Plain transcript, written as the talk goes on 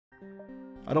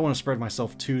I don't want to spread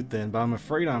myself too thin, but I'm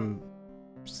afraid I'm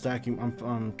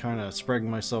kind of spreading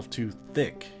myself too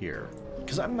thick here.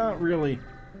 Because I'm not really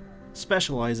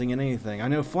specializing in anything. I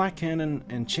know flat cannon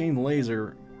and chain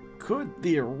laser could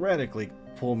theoretically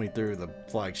pull me through the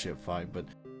flagship fight, but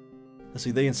let's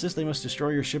see, they insist they must destroy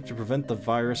your ship to prevent the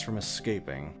virus from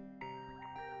escaping.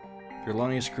 Your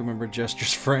Lanius crew member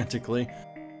gestures frantically.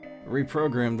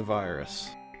 Reprogram the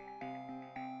virus.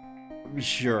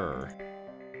 Sure.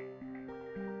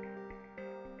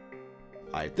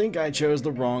 I think I chose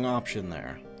the wrong option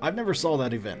there. I've never saw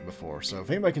that event before, so if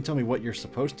anybody can tell me what you're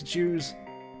supposed to choose,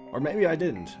 or maybe I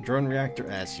didn't. Drone reactor,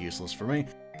 that's useless for me.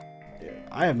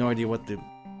 I have no idea what the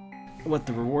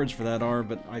rewards for that are,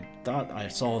 but I thought I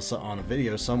saw on a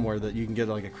video somewhere that you can get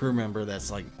like a crew member that's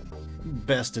like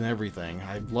best in everything.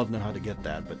 I'd love to know how to get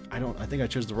that, but I think I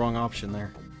chose the wrong option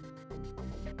there.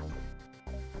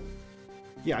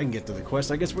 Yeah, I can get to the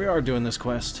quest. I guess we are doing this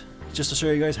quest just to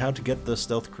show you guys how to get the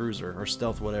stealth cruiser, or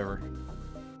stealth whatever.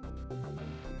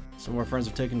 Some more friends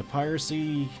have taken to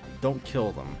piracy. Don't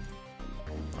kill them.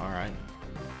 Alright.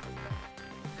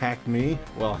 Hack me?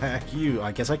 Well, hack you.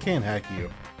 I guess I can hack you.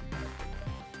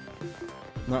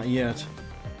 Not yet.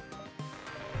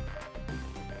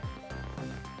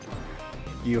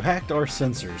 You hacked our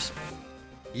sensors.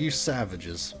 You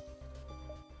savages.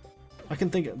 I can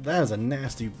think that is a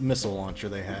nasty missile launcher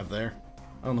they have there.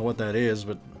 I don't know what that is,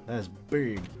 but that is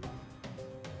big.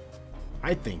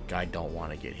 I think I don't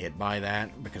want to get hit by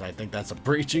that, because I think that's a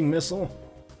breaching missile.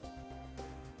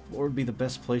 What would be the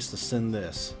best place to send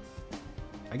this?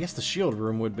 I guess the shield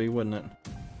room would be, wouldn't it?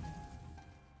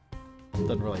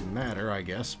 Doesn't really matter, I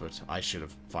guess, but I should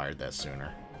have fired that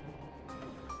sooner.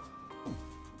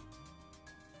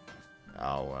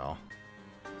 Oh well.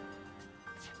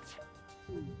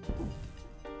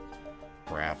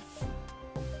 Crap.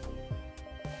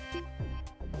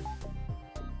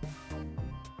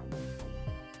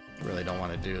 Really don't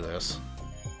want to do this.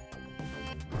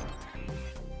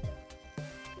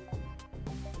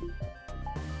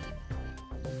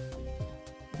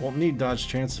 Won't need dodge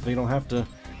chance if you don't have to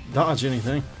dodge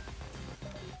anything.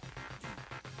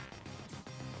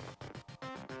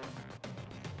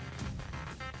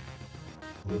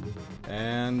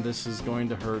 And this is going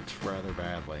to hurt rather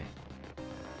badly.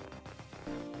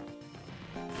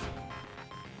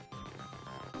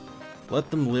 Let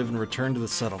them live and return to the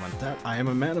settlement. That I am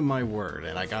a man of my word,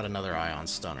 and I got another ion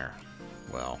stunner.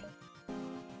 Well,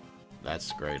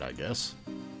 that's great, I guess.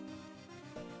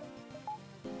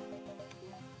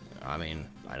 I mean,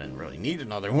 I didn't really need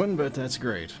another one, but that's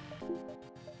great.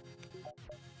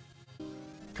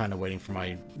 Kind of waiting for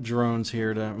my drones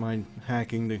here to my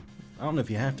hacking to. I don't know if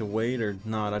you have to wait or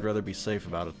not. I'd rather be safe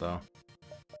about it, though.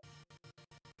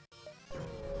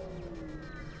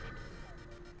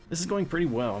 This is going pretty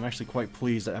well. I'm actually quite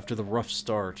pleased after the rough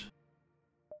start.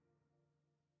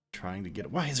 Trying to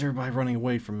get... Why is everybody running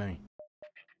away from me?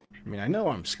 I mean, I know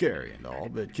I'm scary and all,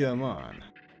 but come on.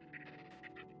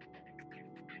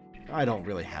 I don't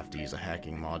really have to use a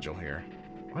hacking module here.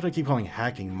 Why do I keep calling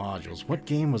hacking modules? What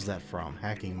game was that from?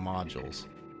 Hacking modules.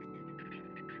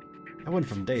 That wasn't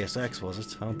from Deus Ex, was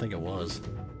it? I don't think it was.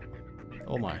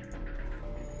 Oh my.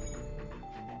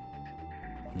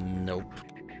 Nope.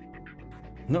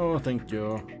 No, thank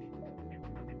you.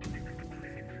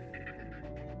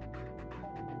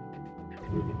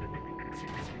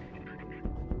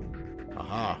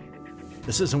 Aha.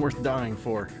 This isn't worth dying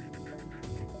for.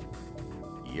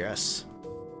 Yes.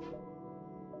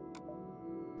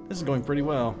 This is going pretty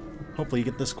well. Hopefully you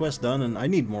get this quest done, and I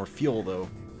need more fuel, though.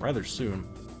 Rather soon.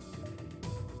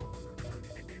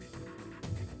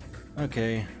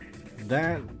 Okay.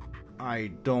 That...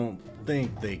 I don't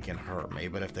think they can hurt me,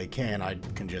 but if they can, I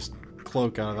can just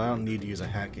cloak out of it. I don't need to use a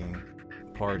hacking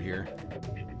part here.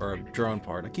 Or a drone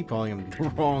part. I keep calling them the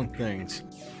wrong things.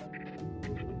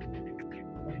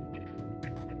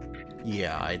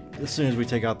 Yeah, as soon as we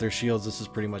take out their shields, this is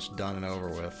pretty much done and over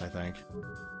with, I think.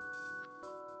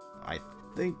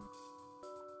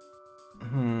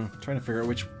 Trying to figure out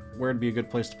where would be a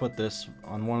good place to put this.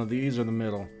 On one of these or the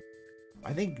middle.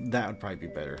 I think that would probably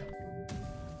be better.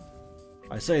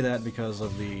 I say that because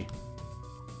of the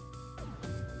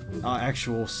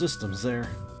actual systems there.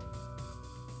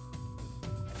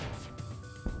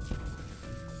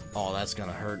 Oh, that's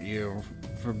gonna hurt you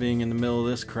for being in the middle of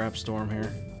this crap storm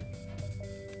here.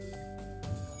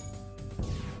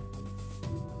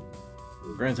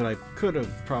 Granted, I could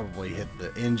have probably hit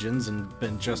the engines and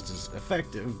been just as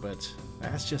effective, but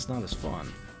that's just not as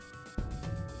fun.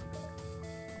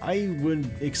 I would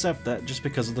accept that just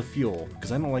because of the fuel,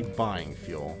 because I don't like buying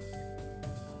fuel.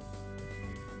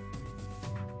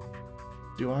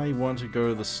 Do I want to go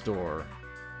to the store?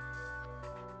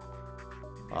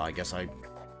 I guess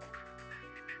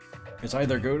it's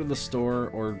either go to the store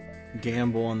or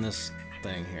gamble on this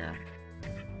thing here.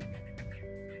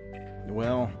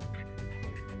 Well,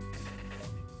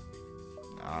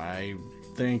 I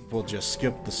think we'll just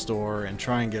skip the store and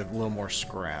try and get a little more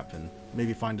scrap and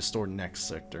maybe find a store next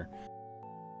sector.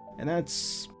 And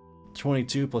that's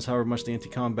 22 plus however much the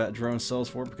anti-combat drone sells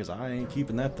for, because I ain't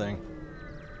keeping that thing.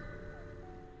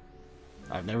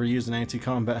 I've never used an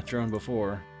anti-combat drone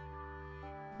before.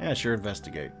 Yeah, sure,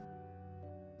 investigate.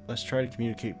 Let's try to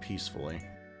communicate peacefully.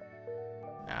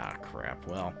 Ah, crap.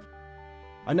 Well,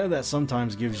 I know that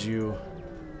sometimes gives you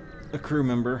a crew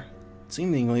member,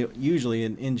 seemingly, usually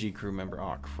an NG crew member.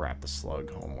 Oh, crap, the slug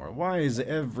homeworld. Why is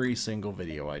every single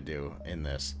video I do in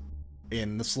this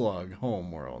in the slug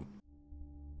homeworld?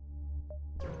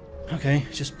 Okay,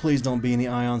 just please don't be any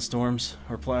ion storms,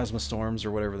 or plasma storms,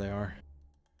 or whatever they are.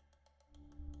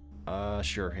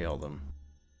 Sure, hail them.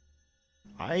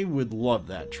 I would love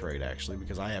that trade, actually,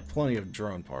 because I have plenty of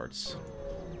drone parts.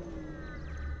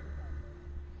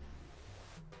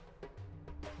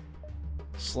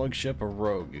 Slug ship or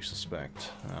rogue, you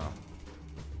suspect? Oh.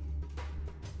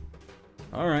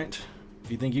 Alright,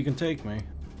 if you think you can take me.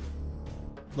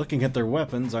 Looking at their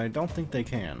weapons, I don't think they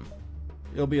can.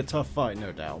 It'll be a tough fight,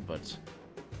 no doubt, but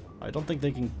I don't think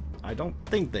they can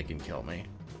kill me.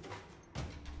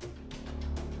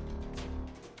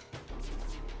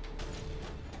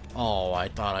 Oh, I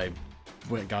thought I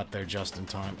got there just in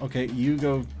time. Okay, you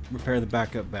go repair the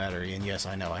backup battery, and yes,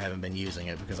 I know I haven't been using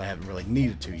it because I haven't really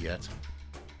needed to yet.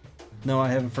 No, I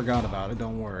haven't forgot about it,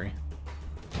 don't worry.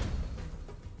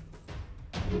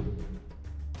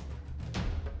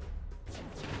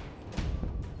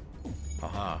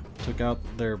 Haha, took out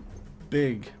their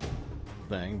big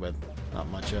thing, but not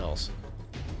much else.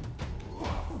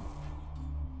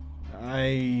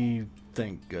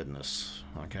 Thank goodness,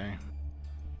 okay.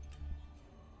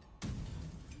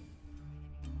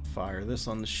 Fire this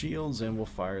on the shields, and we'll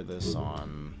fire this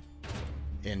on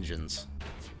engines.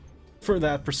 For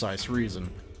that precise reason.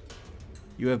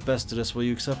 You have bested us. Will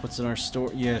you accept what's in our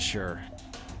store? Yeah, sure.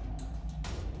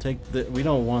 Take the... We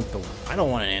don't want the... I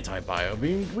don't want an anti-bio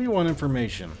beam. We want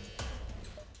information.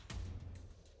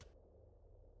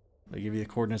 They give you the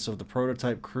coordinates of the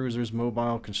prototype cruiser's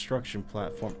mobile construction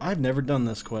platform. I've never done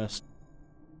this quest.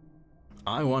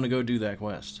 I want to go do that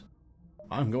quest.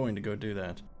 I'm going to go do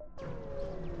that.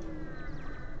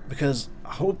 Because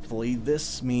hopefully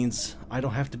this means I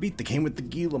don't have to beat the game with the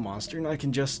Gila monster, and I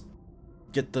can just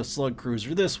get the slug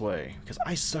cruiser this way. Because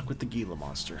I suck with the Gila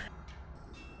monster.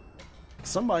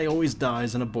 Somebody always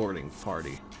dies in a boarding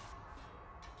party.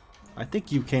 I think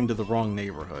you came to the wrong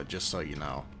neighborhood, just so you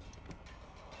know.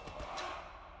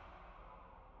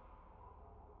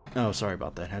 Oh, sorry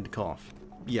about that. Had to cough.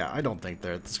 Yeah, I don't think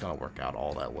that's gonna work out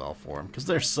all that well for them, because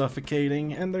they're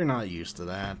suffocating, and they're not used to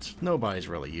that. Nobody's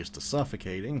really used to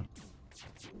suffocating.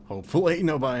 Hopefully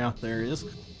nobody out there is.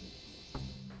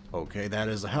 Okay, that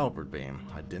is a halberd beam.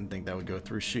 I didn't think that would go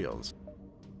through shields.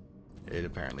 It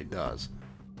apparently does.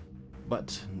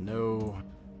 But no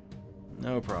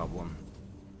problem.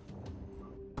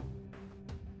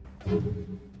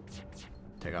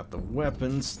 Take out the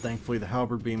weapons. Thankfully the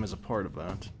halberd beam is a part of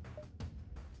that.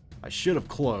 I should have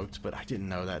cloaked, but I didn't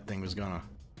know that thing was gonna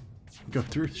go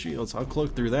through shields. I'll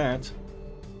cloak through that,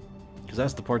 because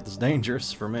that's the part that's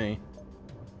dangerous for me.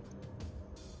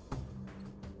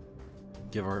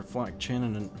 Give our flak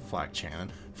cannon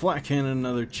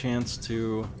another chance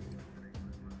to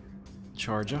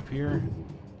charge up here,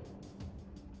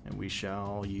 and we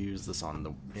shall use this on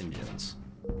the engines.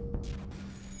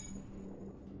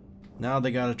 Now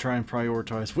they gotta try and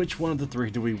prioritize which one of the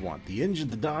three do we want: the engine,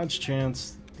 the dodge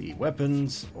chance, the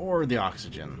weapons, or the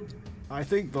oxygen. I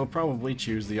think they'll probably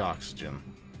choose the oxygen.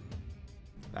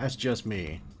 That's just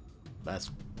me. That's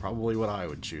probably what I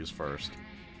would choose first.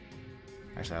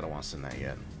 Actually, I don't want to send that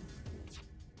yet.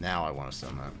 Now I want to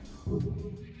send that.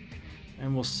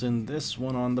 And we'll send this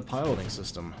one on the piloting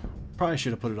system. Probably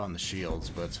should have put it on the shields,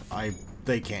 but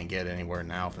they can't get anywhere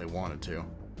now if they wanted to.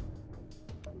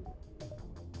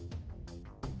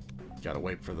 Gotta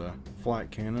wait for the flak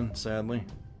cannon, sadly.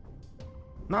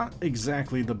 Not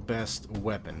exactly the best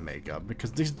weapon makeup,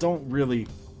 because these don't really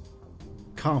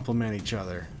complement each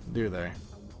other, do they?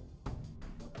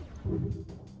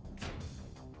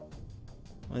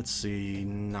 Let's see,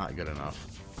 not good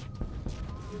enough.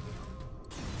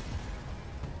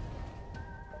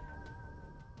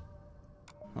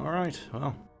 Alright,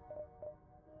 well,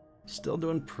 still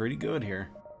doing pretty good here.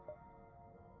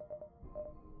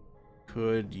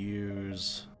 Could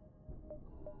use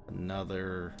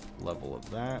Another level of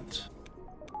that.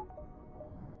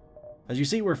 As you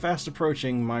see, we're fast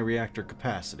approaching my reactor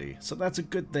capacity, so that's a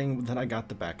good thing that I got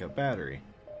the backup battery.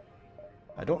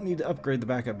 I don't need to upgrade the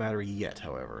backup battery yet,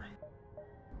 however.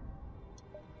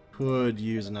 Could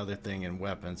use another thing in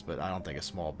weapons, but I don't think a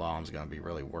small bomb's going to be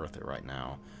really worth it right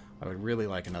now. I would really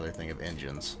like another thing of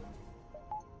engines.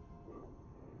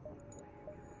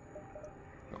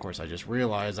 Of course, I just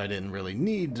realized I didn't really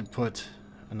need to put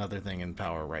another thing in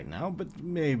power right now, but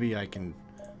maybe I can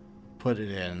put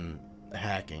it in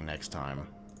hacking next time,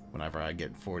 whenever I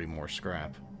get 40 more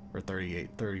scrap. Or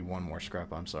 31 more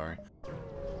scrap, I'm sorry.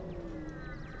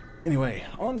 Anyway,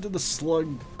 on to the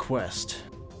slug quest.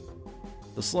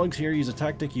 The slugs here use a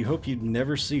tactic you hope you'd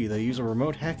never see. They use a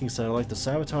remote hacking satellite to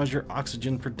sabotage your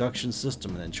oxygen production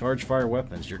system and then charge fire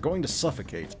weapons. You're going to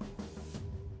suffocate.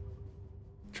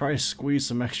 Try to squeeze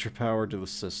some extra power to the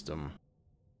system.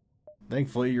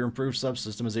 Thankfully, your improved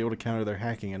subsystem is able to counter their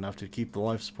hacking enough to keep the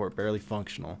life support barely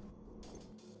functional.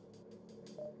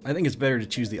 I think it's better to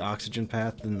choose the oxygen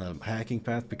path than the hacking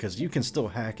path because you can still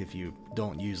hack if you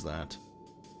don't use that.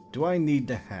 Do I need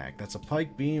to hack? That's a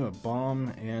pike beam, a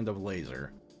bomb, and a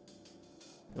laser.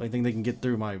 The only thing they can get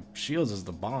through my shields is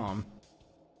the bomb.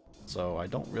 So I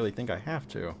don't really think I have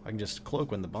to. I can just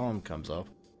cloak when the bomb comes up.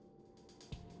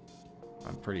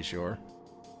 I'm pretty sure.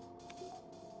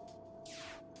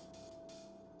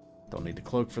 Don't need to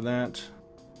cloak for that.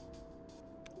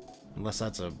 Unless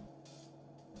that's a...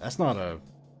 That's not a...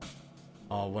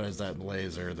 Oh, what is that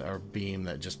laser or beam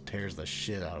that just tears the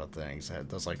shit out of things? That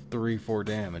does like 3-4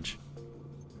 damage.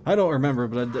 I don't remember,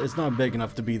 but it's not big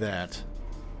enough to be that.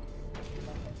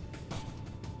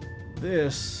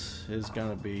 This is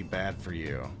gonna be bad for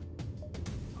you.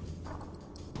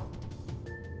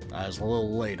 I was a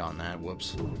little late on that,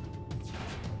 whoops.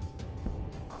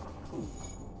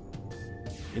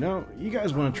 You know, you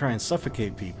guys want to try and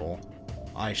suffocate people.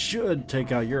 I should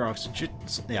take out your oxygen.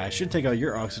 Yeah, I should take out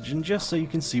your oxygen just so you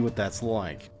can see what that's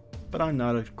like. But I'm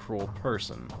not a cruel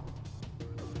person.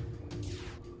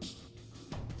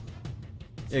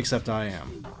 Except I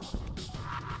am.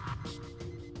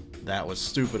 That was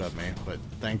stupid of me, but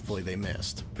thankfully they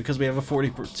missed. Because we have a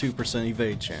 42%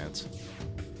 evade chance.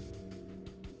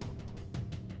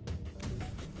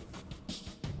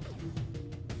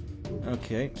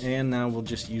 Okay, and now we'll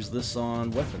just use this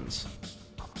on weapons.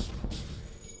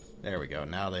 There we go.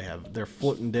 Now they're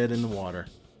floating dead in the water.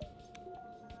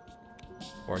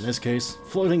 Or in this case,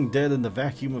 floating dead in the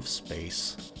vacuum of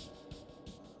space.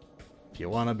 If you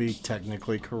want to be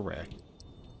technically correct.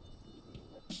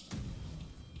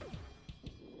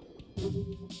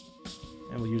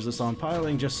 And we'll use this on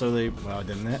piloting just so they, well,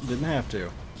 didn't have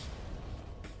to.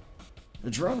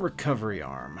 The drone recovery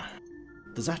arm.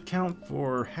 Does that count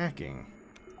for hacking?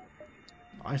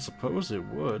 I suppose it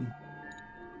would.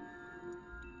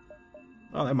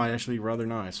 Oh, that might actually be rather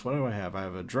nice. What do I have? I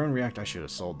have a drone reactor. I should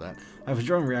have sold that. I have a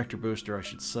drone reactor booster I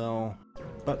should sell.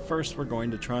 But first we're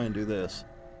going to try and do this.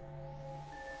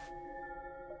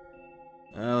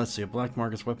 Let's see. A black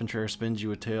market's weapon trader spins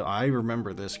you a tail. I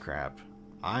remember this crap.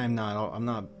 I'm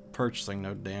not purchasing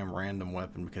no damn random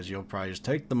weapon because you'll probably just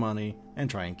take the money and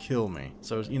try and kill me.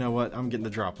 So, you know what? I'm getting the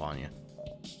drop on you.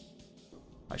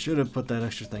 I should have put that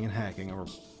extra thing in hacking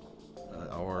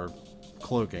or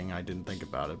cloaking. I didn't think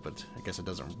about it, but I guess it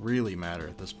doesn't really matter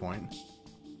at this point.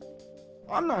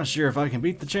 I'm not sure if I can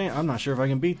beat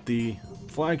the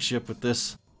flagship with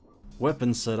this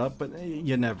weapon setup, but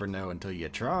you never know until you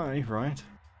try, right?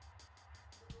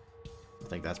 I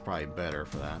think that's probably better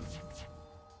for that.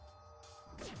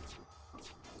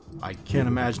 I can't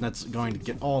imagine that's going to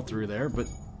get all through there, but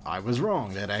I was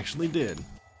wrong. That actually did.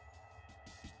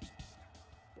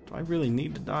 Do I really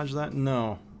need to dodge that?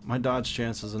 No. My dodge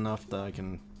chance is enough that I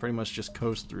can pretty much just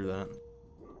coast through that.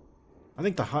 I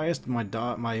think the highest my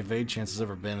evade chance has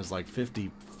ever been is like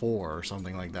 54 or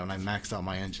something like that when I maxed out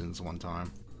my engines one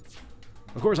time.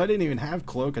 Of course, I didn't even have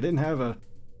cloak. I didn't have a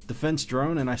defense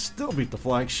drone, and I still beat the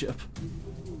flagship.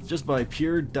 Just by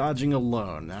pure dodging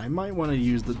alone. I might want to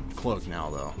use the cloak now,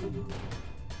 though.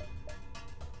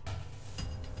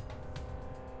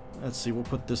 Let's see, we'll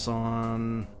put this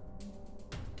on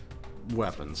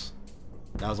weapons.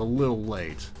 That was a little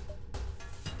late.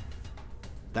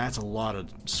 That's a lot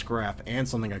of scrap and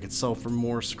something I could sell for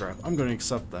more scrap. I'm going to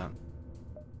accept that.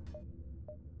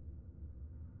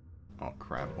 Oh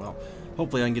crap, well,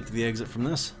 hopefully I can get to the exit from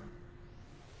this.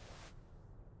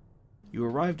 You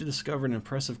arrive to discover an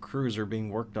impressive cruiser being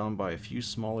worked on by a few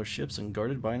smaller ships and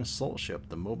guarded by an assault ship.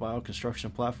 The mobile construction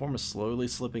platform is slowly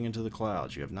slipping into the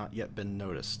clouds. You have not yet been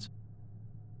noticed.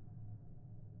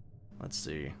 Let's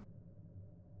see.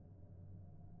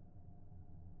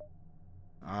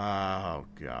 Oh,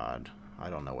 God. I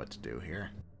don't know what to do here.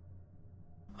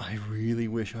 I really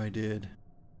wish I did.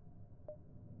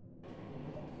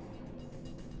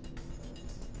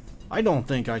 I don't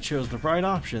think I chose the right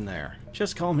option there.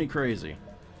 Just call me crazy.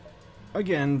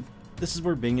 Again, this is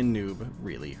where being a noob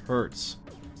really hurts.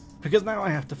 Because now I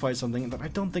have to fight something that I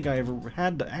don't think I ever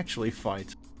had to actually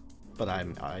fight. But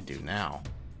I do now.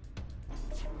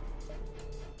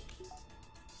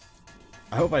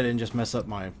 I hope I didn't just mess up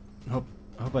my...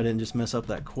 I hope I didn't just mess up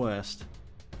that quest.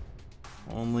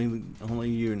 Only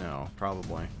you know,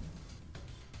 probably.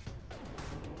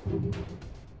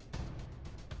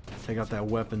 Take out that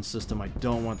weapon system. I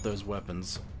don't want those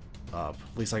weapons up.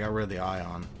 At least I got rid of the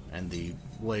ion and the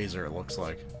laser, it looks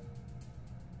like.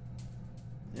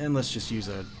 And let's just use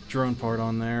a drone part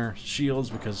on there. Shields,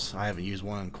 because I haven't used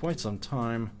one in quite some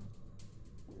time.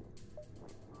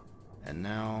 And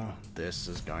now this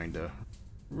is going to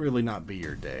really not be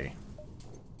your day.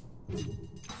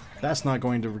 That's not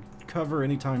going to recover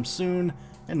anytime soon,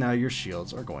 and now your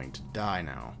shields are going to die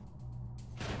now.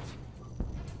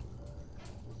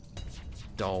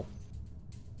 Dull.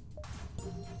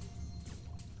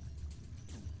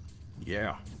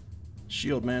 Yeah.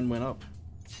 Shield man went up.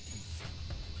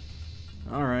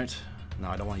 Alright. No,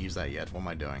 I don't want to use that yet. What am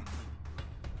I doing?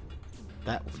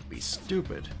 That would be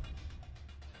stupid.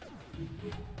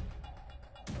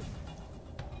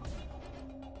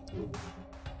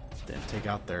 Then take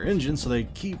out their engine so they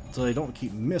don't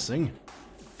keep missing.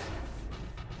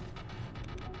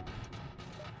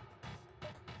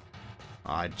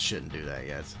 I shouldn't do that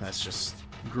yet. That's just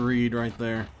greed right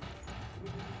there.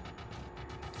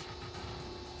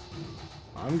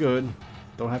 I'm good.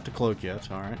 Don't have to cloak yet,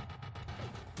 alright.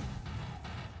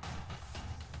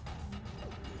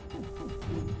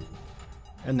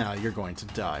 And now you're going to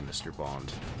die, Mr.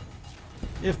 Bond.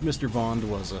 If Mr. Bond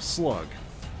was a slug.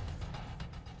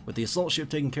 With the assault ship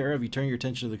taken care of, you turn your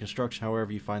attention to the construction,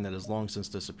 however you find that has long since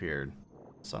disappeared.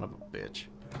 Son of a bitch.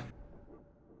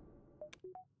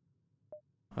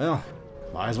 Well,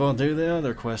 might as well do the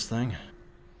other quest thing.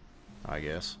 I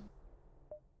guess.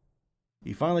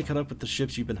 You finally caught up with the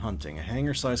ships you've been hunting. A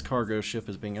hangar-sized cargo ship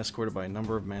is being escorted by a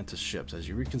number of Mantis ships. As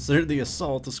you reconsider the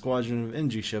assault, a squadron of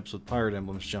NG ships with pirate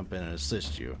emblems jump in and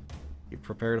assist you. You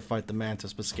prepare to fight the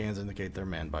Mantis, but scans indicate they're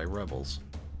manned by rebels.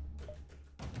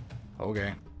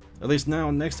 Okay. At least now,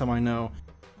 next time I know,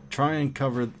 try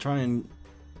and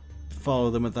follow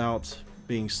them without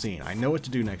being seen. I know what to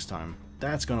do next time.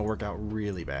 That's gonna work out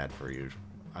really bad for you.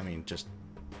 I mean, just...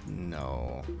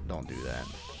 no, don't do that.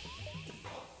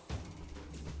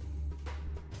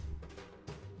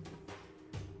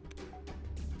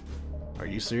 Are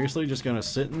you seriously just gonna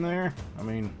sit in there? I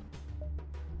mean,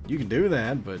 you can do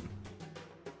that, but...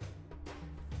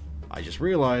 I just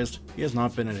realized he has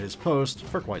not been at his post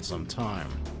for quite some time.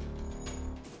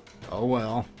 Oh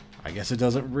well, I guess it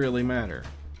doesn't really matter,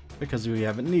 because we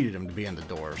haven't needed him to be in the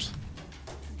doors.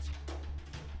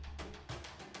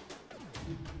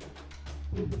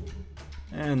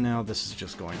 And now this is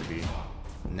just going to be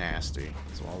nasty.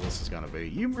 That's all this is going to be.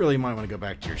 You really might want to go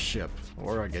back to your ship,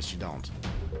 or I guess you don't.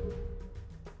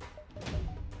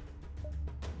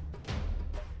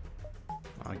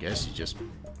 I guess you just...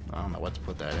 I don't know what to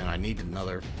put that in. I need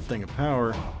another thing of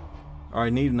power. Or I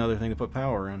need another thing to put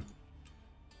power in.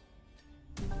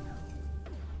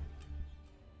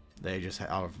 They just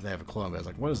have, they have a clone. I was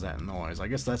like, what is that noise? I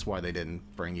guess that's why they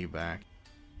didn't bring you back.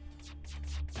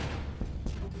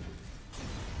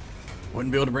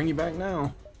 Wouldn't be able to bring you back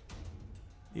now.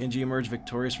 The NG emerged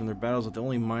victorious from their battles with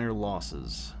only minor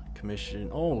losses. Commission...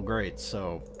 Oh, great.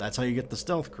 So, that's how you get the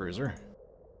stealth cruiser.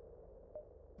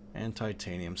 And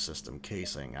titanium system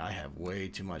casing. I have way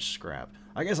too much scrap.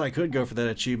 I guess I could go for that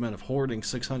achievement of hoarding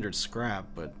 600 scrap,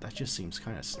 but that just seems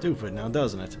kind of stupid now,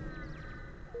 doesn't it?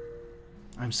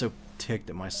 I'm so ticked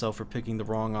at myself for picking the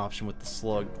wrong option with the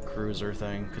slug cruiser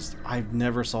thing, because I've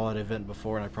never saw that event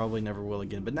before and I probably never will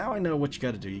again. But now I know what you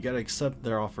gotta do. You gotta accept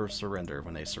their offer of surrender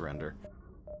when they surrender.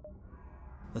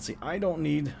 Let's see, I don't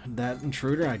need that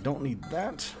intruder. I don't need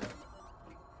that.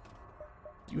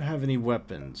 Do you have any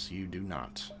weapons? You do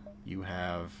not. You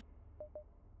have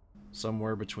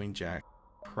somewhere between jack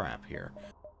crap here.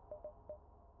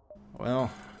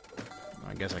 Well,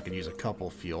 I guess I could use a couple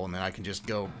fuel and then I can just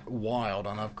go wild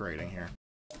on upgrading here.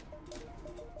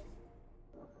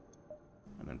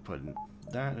 And then put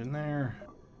that in there.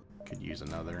 Could use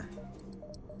another.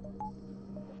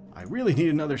 I really need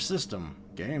another system,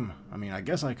 game. I mean, I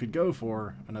guess I could go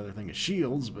for another thing of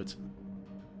shields, but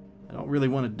I don't really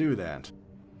want to do that.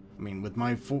 I mean, with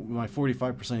my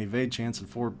 45% evade chance and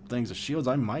 4 things of shields,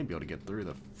 I might be able to get through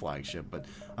the flagship, but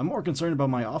I'm more concerned about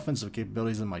my offensive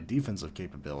capabilities than my defensive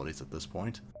capabilities at this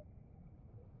point.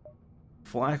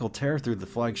 Flak will tear through the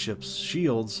flagship's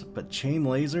shields, but chain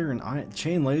laser and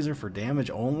chain laser for damage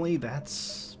only?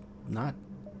 That's not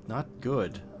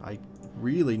good. I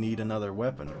really need another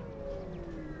weapon.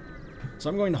 So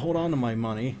I'm going to hold on to my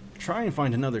money, try and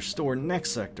find another store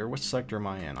next sector. Which sector am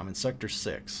I in? I'm in sector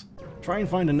 6. Try and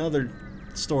find another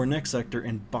store next sector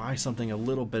and buy something a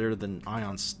little better than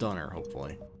Ion Stunner,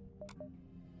 hopefully.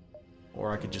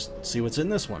 Or I could just see what's in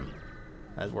this one.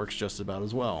 That works just about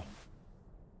as well.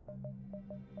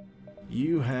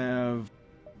 You have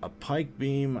a pike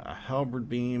beam, a halberd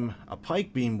beam. A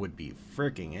pike beam would be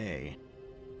fricking A.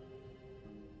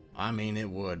 I mean, it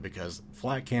would, because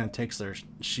Flat Cannon takes their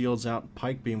shields out.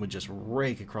 Pike beam would just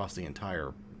rake across the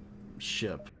entire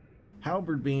ship.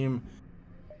 Halberd beam,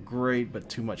 great, but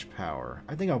too much power.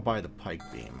 I think I'll buy the pike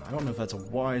beam. I don't know if that's a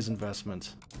wise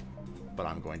investment, but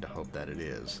I'm going to hope that it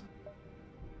is.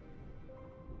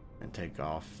 And take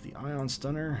off the Ion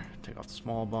Stunner, take off the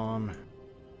small bomb.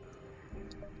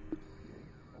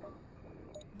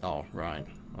 Oh, right.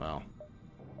 Well,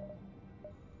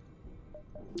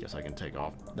 guess I can take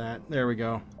off that. There we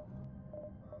go.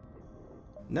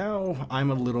 Now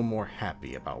I'm a little more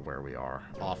happy about where we are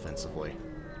offensively.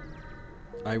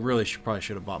 I really probably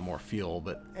should have bought more fuel,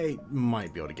 but 8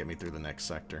 might be able to get me through the next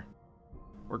sector.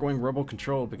 We're going rebel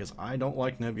control because I don't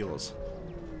like nebulas.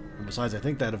 And besides, I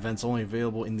think that event's only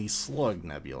available in the Slug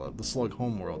Nebula, the Slug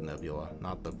Homeworld Nebula,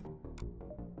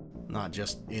 not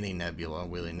just any nebula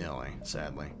willy-nilly,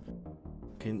 sadly.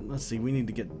 Okay, let's see, we need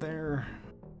to get there.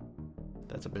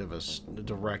 That's a bit of a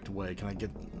direct way. Can I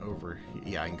get over?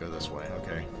 Yeah, I can go this way,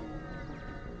 okay.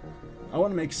 I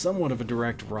want to make somewhat of a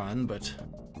direct run, but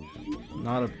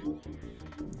not a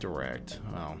direct.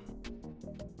 Oh.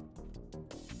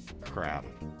 Crap.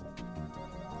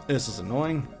 This is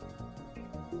annoying.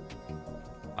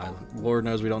 Lord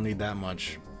knows we don't need that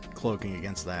much cloaking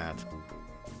against that.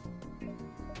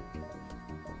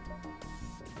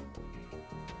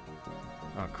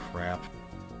 Oh, crap.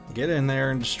 Get in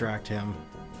there and distract him.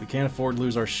 We can't afford to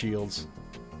lose our shields.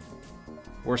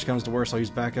 Worst comes to worst, I'll use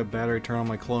backup battery, turn on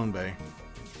my clone bay.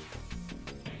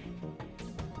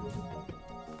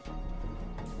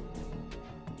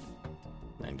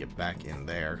 And get back in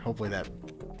there. Hopefully that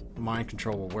mind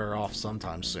control will wear off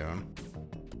sometime soon.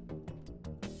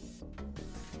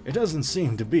 It doesn't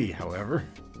seem to be, however.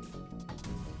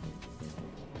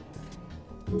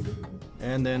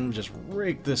 And then just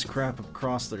rake this crap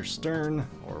across their stern,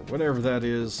 or whatever that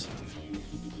is.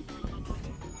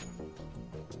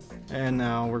 And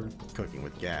now we're cooking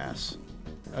with gas.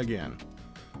 Again.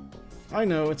 I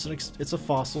know it's a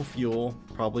fossil fuel,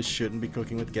 probably shouldn't be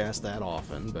cooking with gas that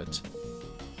often, but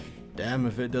damn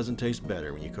if it doesn't taste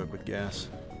better when you cook with gas.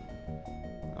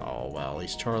 Oh well, at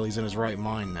least Charlie's in his right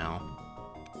mind now.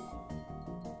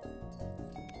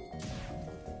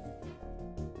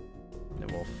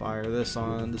 We'll fire this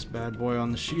bad boy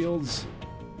on the shields,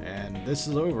 and this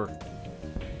is over.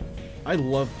 I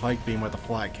love Pike Beam with a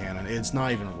flat cannon. It's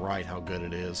not even right how good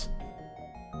it is.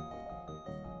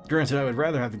 Granted, I would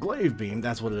rather have the Glaive Beam.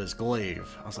 That's what it is,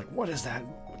 Glaive. I was like, what is that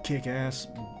kick-ass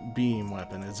beam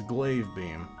weapon? It's Glaive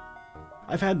Beam.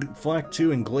 I've had Flak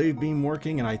 2 and Glaive Beam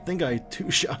working, and I think I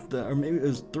 2-shot or maybe it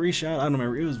was 3-shot, I don't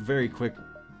remember. It was a very quick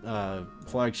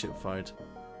flagship fight.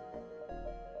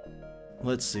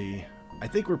 Let's see. I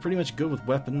think we're pretty much good with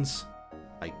weapons.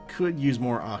 I could use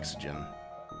more oxygen.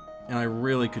 And I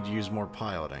really could use more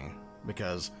piloting.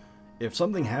 Because if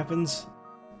something happens,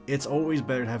 it's always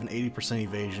better to have an 80%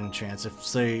 evasion chance. If,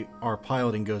 say, our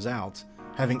piloting goes out,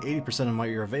 having 80% of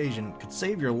your evasion could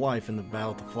save your life in the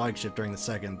battle with the flagship during the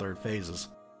second and third phases.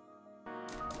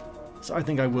 So I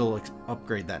think I will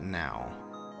upgrade that now.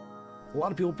 A lot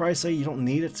of people probably say you don't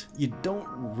need it. You don't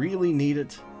really need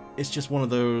it. It's just one of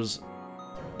those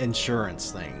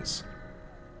insurance things.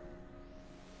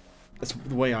 That's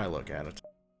the way I look at it.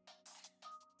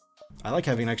 I like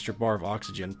having an extra bar of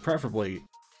oxygen, preferably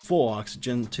full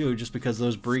oxygen too, just because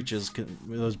those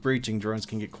breaching drones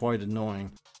can get quite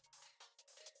annoying.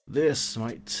 This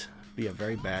might be a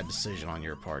very bad decision on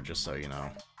your part, just so you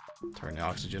know. Turn the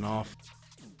oxygen off.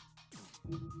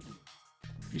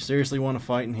 You seriously want to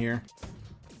fight in here?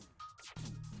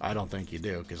 I don't think you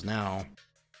do, because now...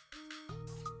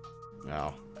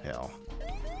 oh, hell.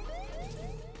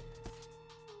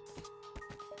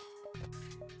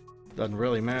 Doesn't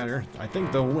really matter. I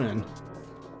think they'll win.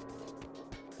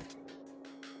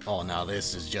 Oh, now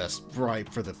this is just ripe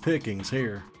for the pickings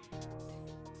here.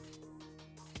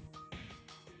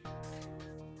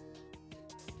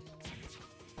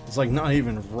 It's like not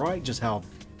even right just how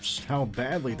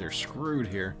badly they're screwed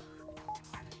here.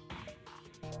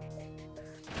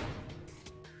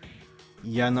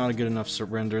 Yeah, not a good enough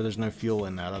surrender. There's no fuel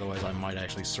in that, otherwise I might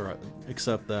actually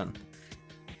accept that.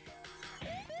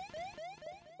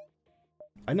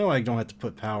 I know I don't have to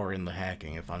put power in the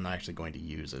hacking if I'm not actually going to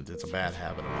use it. It's a bad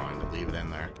habit of mine to leave it in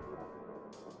there.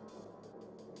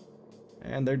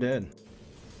 And they're dead.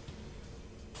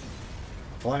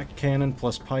 Flak cannon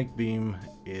plus pike beam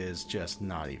is just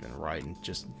not even right,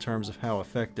 just in terms of how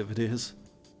effective it is.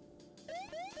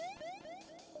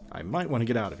 I might want to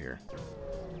get out of here.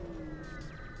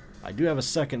 I do have a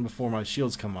second before my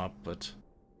shields come up, but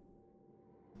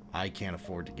I can't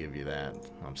afford to give you that.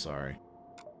 I'm sorry.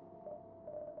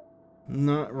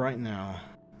 Not right now.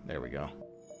 There we go.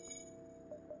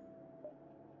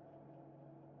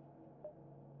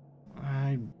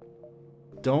 I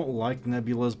don't like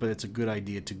nebulas, but it's a good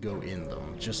idea to go in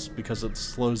them, just because it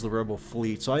slows the rebel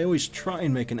fleet. So I always try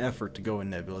and make an effort to go in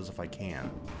nebulas if I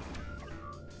can.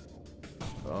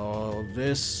 Oh,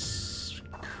 this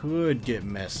could get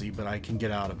messy, but I can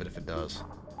get out of it if it does.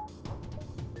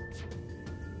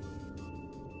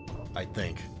 I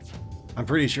think. I'm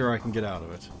pretty sure I can get out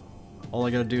of it. All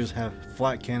I gotta do is have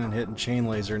flat cannon hit and chain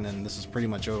laser, and then this is pretty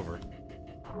much over.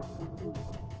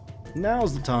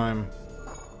 Now's the time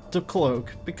to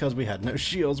cloak, because we had no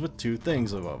shields with two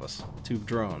things above us. Two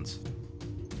drones.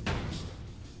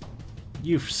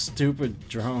 You stupid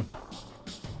drone.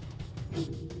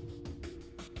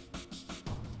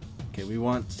 Okay, we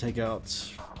want to take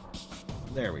out...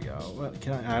 There we go. Well,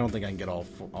 I don't think I can get all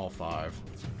five.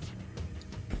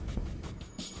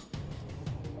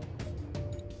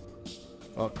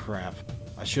 Oh crap.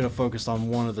 I should have focused on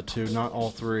one of the two, not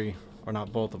all three. Or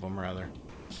not both of them, rather.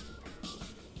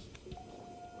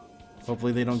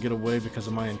 Hopefully they don't get away because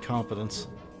of my incompetence.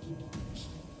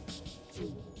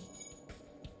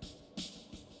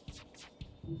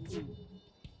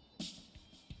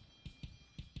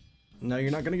 No,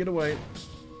 you're not gonna get away.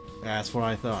 That's what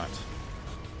I thought.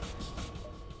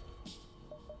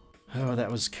 Oh,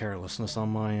 that was carelessness on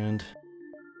my end.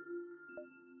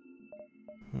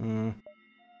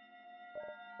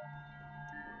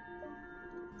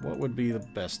 What would be the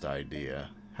best idea?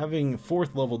 Having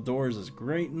 4th level doors is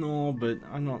great and all, but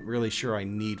I'm not really sure I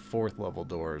need 4th level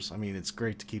doors. I mean, it's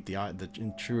great to keep the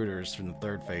intruders from the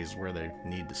 3rd phase where they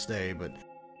need to stay, but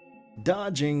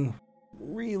dodging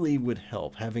really would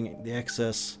help. Having the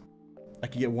excess, I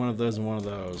could get one of those and one of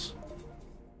those.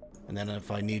 And then if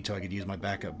I need to, I could use my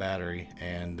backup battery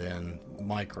and then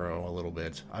micro a little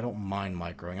bit. I don't mind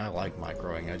microing. I like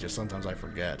microing. Sometimes I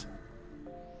forget.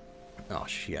 Oh,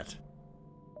 shit.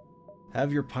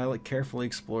 Have your pilot carefully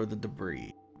explore the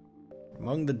debris.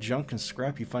 Among the junk and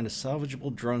scrap, you find a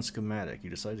salvageable drone schematic. You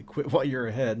decide to quit while you're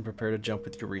ahead and prepare to jump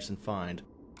with your recent find.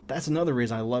 That's another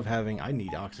reason I love having... I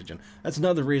need oxygen. That's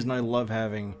another reason I love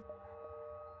having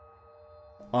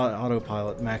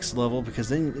autopilot max level, because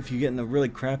then if you get in a really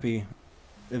crappy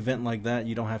event like that,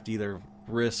 you don't have to either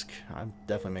risk... I'll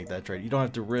definitely make that trade. You don't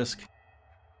have to risk,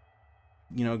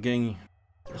 you know, getting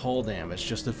hull damage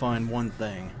just to find one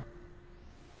thing.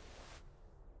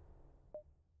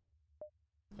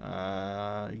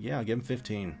 Yeah, give him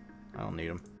 15. I don't need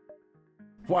him.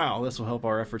 Wow, this will help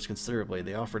our efforts considerably.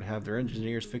 They offer to have their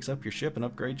engineers fix up your ship and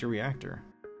upgrade your reactor.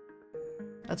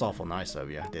 That's awful nice of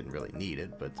you. I didn't really need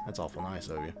it, but that's awful nice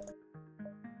of you.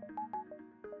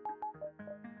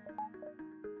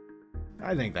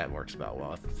 I think that works about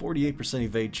well. 48%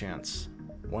 evade chance.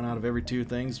 1 out of every 2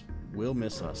 things will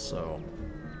miss us, so...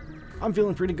 I'm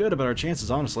feeling pretty good about our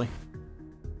chances, honestly.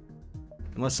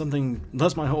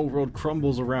 Unless my whole world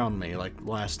crumbles around me like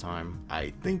last time,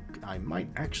 I think I might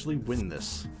actually win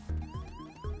this.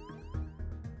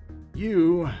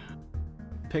 You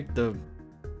picked a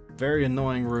very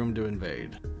annoying room to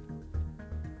invade.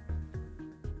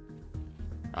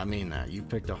 I mean that. You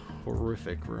picked a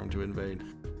horrific room to invade.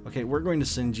 Okay, we're going to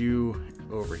send you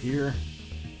over here.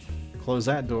 Close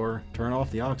that door, turn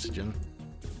off the oxygen.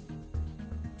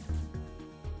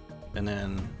 And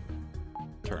then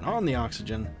turn on the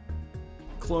oxygen,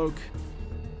 cloak,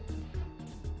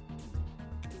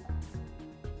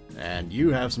 and you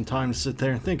have some time to sit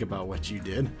there and think about what you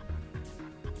did.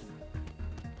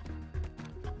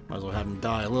 Might as well have them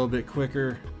die a little bit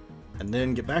quicker, and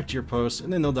then get back to your post,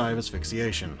 and then they'll die of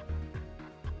asphyxiation.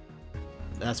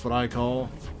 That's what I call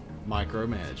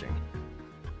micromanaging.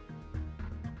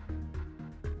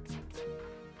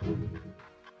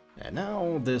 And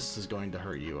now this is going to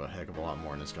hurt you a heck of a lot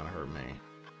more than it's going to hurt me.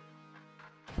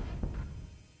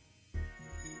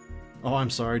 Oh,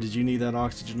 I'm sorry, did you need that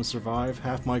oxygen to survive?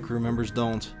 Half my crew members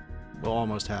don't. Well,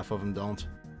 almost half of them don't.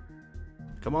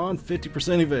 Come on,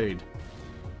 50% evade.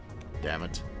 Damn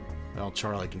it. Well,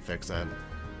 Charlie can fix that.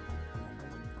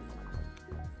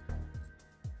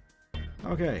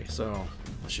 Okay, so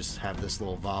let's just have this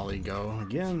little volley go.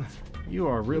 Again, you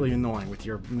are really annoying with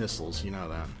your missiles, you know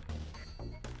that.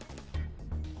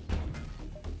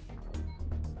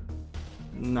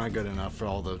 Not good enough for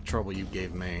all the trouble you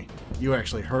gave me. You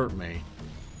actually hurt me.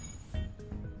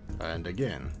 And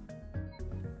again.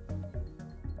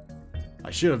 I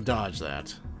should have dodged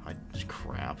that.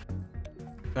 Crap.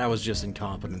 That was just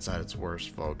incompetence at its worst,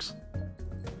 folks.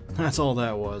 That's all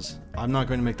that was. I'm not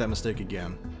going to make that mistake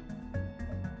again.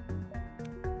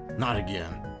 Not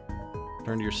again.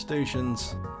 Turn to your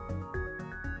stations.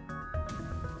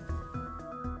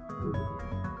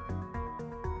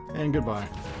 And goodbye.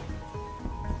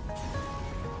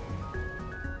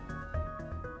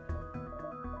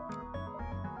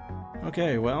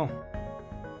 Okay, well,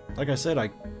 like I said,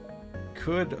 I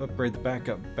could upgrade the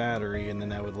backup battery, and then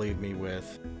that would leave me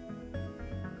with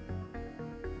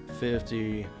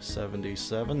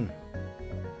 77.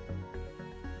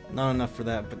 Not enough for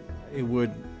that, but it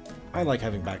would... I like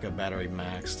having backup battery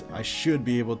maxed. I should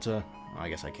be able to... I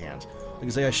guess I can't. Like I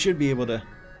say, I should be able to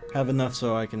have enough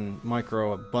so I can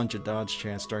micro a bunch of dodge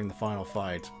chance during the final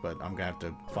fight, but I'm gonna have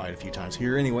to fight a few times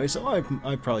here anyway, so I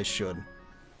probably should.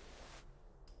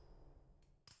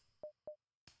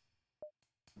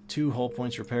 2 hull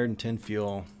points repaired and 10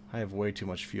 fuel. I have way too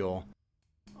much fuel.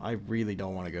 I really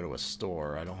don't want to go to a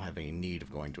store. I don't have any need of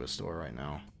going to a store right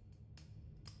now.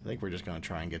 I think we're just going to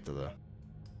try and get to the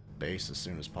base as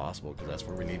soon as possible, because that's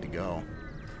where we need to go.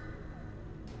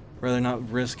 Rather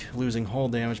not risk losing hull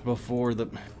damage before the...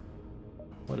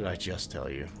 What did I just tell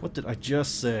you? What did I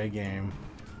just say, game?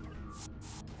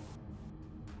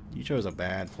 You chose a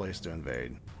bad place to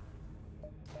invade.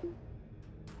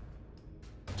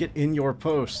 Get in your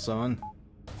post, son.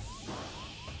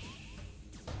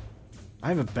 I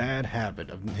have a bad habit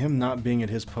of him not being at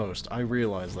his post. I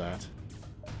realize that.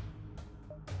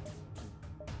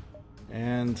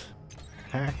 And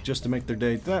hack just to make their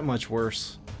day that much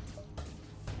worse.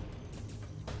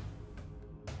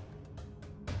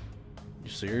 You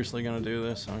seriously gonna do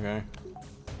this? Okay.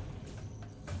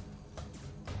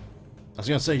 I was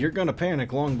gonna say, you're gonna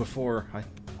panic long before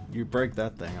you break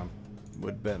that thing. I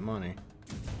would bet money.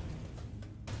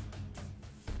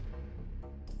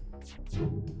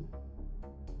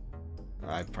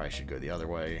 I probably should go the other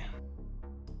way.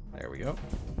 There we go.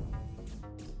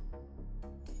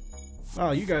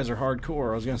 Oh, you guys are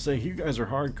hardcore. I was gonna say, you guys are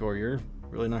hardcore. You're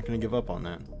really not gonna give up on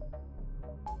that.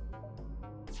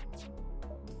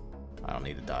 I don't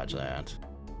need to dodge that.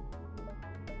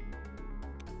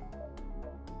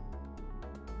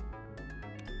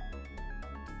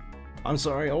 I'm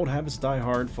sorry, old habits die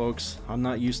hard, folks. I'm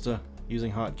not used to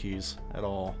using hotkeys at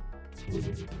all.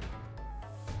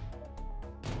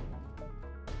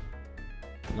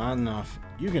 Not enough.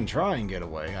 You can try and get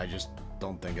away. I just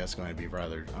don't think that's going to be I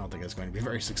don't think that's going to be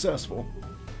very successful.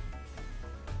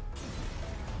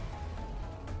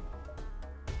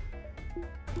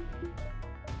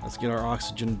 Let's get our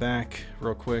oxygen back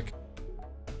real quick.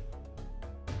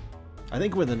 I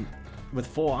think with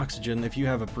full oxygen, if you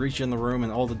have a breach in the room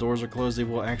and all the doors are closed, it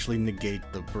will actually negate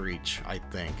the breach, I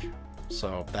think.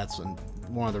 So that's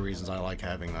one of the reasons I like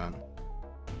having that.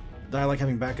 I like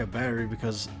having backup battery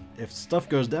because if stuff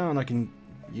goes down, I can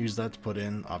use that to put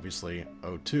in, obviously,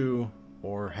 O2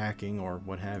 or hacking or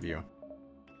what have you.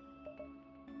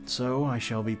 So I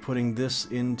shall be putting this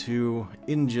into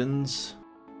engines.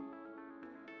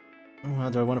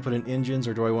 Do I want to put in engines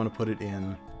or do I want to put it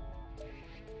in?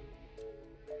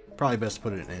 Probably best to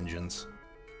put it in engines.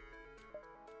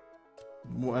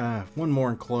 One more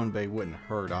in Clone Bay wouldn't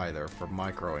hurt either for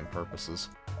microing purposes.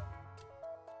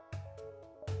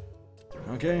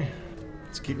 Okay,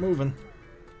 let's keep moving.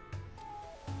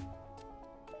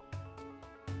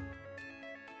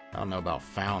 I don't know about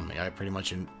found me. I pretty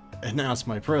much announced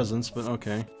my presence, but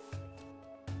okay.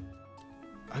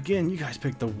 Again, you guys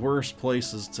picked the worst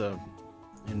places to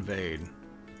invade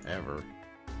ever.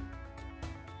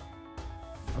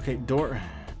 Okay, door...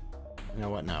 You know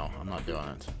what? No, I'm not doing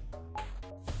it.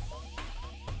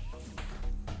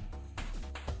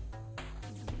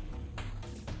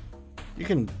 You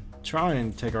can try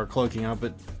and take our cloaking out,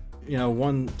 but, you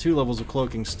know, 2 levels of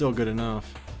cloaking is still good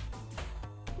enough.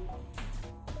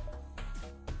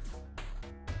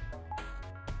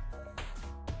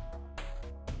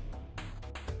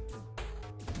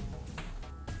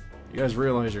 You guys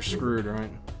realize you're screwed,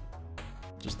 right?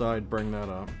 Just thought I'd bring that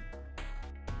up.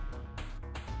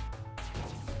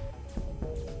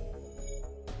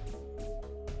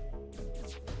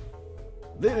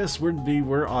 This would be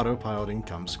where autopiloting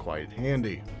comes quite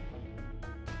handy.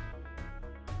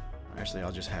 Actually,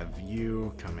 I'll just have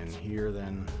you come in here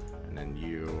then, and then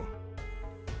you.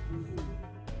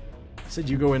 I said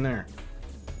you go in there.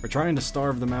 We're trying to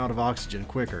starve them out of oxygen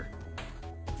quicker.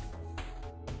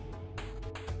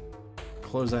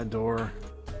 Close that door.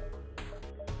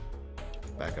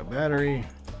 Backup battery.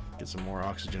 Get some more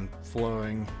oxygen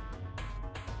flowing.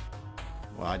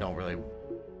 Well, I don't really...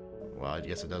 Well, I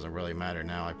guess it doesn't really matter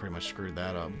now. I pretty much screwed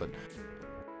that up, but...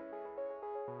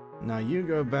 Now you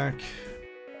go back...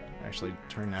 Actually,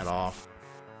 turn that off.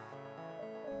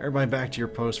 Everybody back to your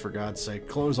post, for God's sake.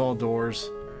 Close all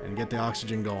doors and get the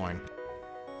oxygen going.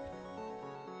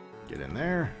 Get in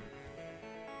there.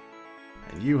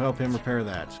 And you help him repair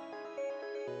that.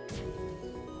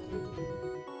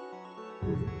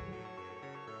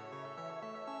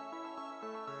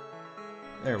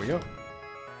 There we go.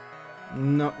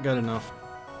 Not good enough.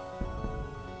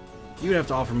 You'd have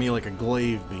to offer me like a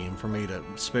glaive beam for me to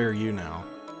spare you now.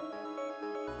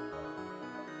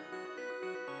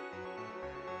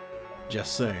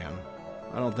 Just saying.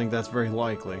 I don't think that's very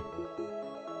likely.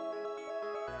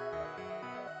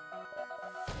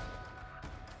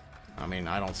 I mean,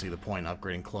 I don't see the point in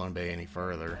upgrading Clone Bay any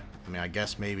further. I mean, I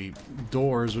guess maybe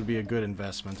doors would be a good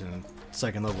investment and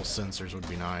second level sensors would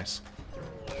be nice.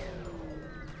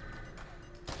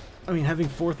 I mean, having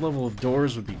 4th level of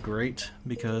doors would be great,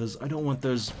 because I don't want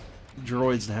those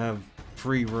droids to have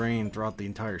free reign throughout the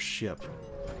entire ship.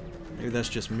 Maybe that's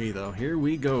just me, though. Here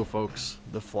we go, folks.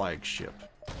 The flagship.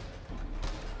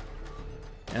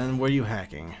 And what are you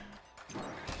hacking?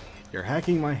 You're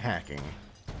hacking my hacking.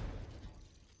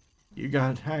 You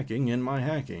got hacking in my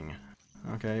hacking.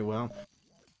 Okay, well...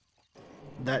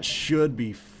 That should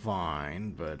be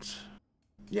fine, but...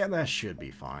 Yeah, that should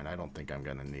be fine. I don't think I'm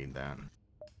gonna need that.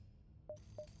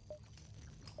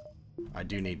 I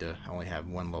do need to only have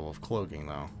 1 level of cloaking,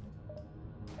 though.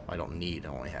 I don't need to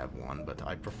only have 1, but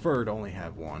I prefer to only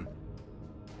have 1.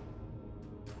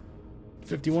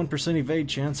 51% evade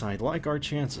chance. I like our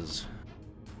chances.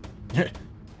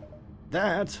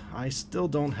 That, I still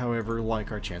don't, however,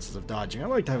 like our chances of dodging. I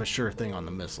like to have a sure thing on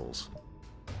the missiles.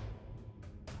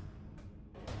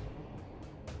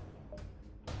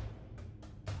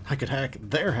 I could hack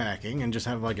their hacking and just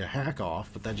have like a hack off,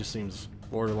 but that just seems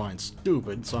borderline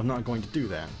stupid, so I'm not going to do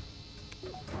that.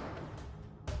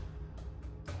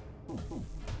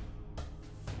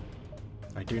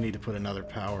 I do need to put another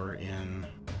power in.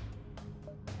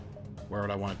 Where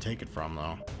would I want to take it from,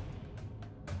 though?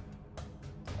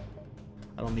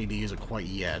 I don't need to use it quite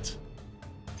yet.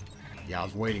 Yeah, I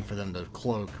was waiting for them to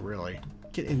cloak, really.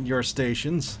 Get in your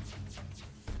stations.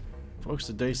 Folks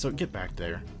today, so get back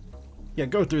there. Yeah,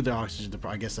 go through the oxygen.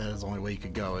 I guess that is the only way you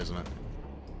could go, isn't it?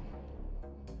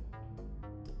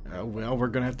 Well, we're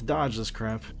gonna have to dodge this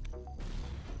crap.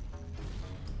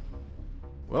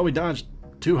 Well, we dodged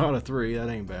 2 out of 3. That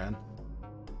ain't bad.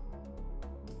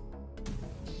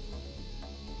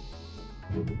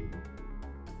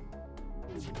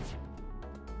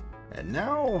 And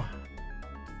now...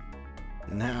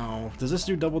 Now... Does this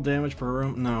do double damage per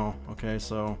room? No. Okay,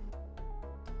 so...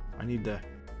 I need to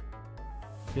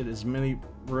hit as many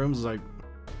rooms as I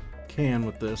can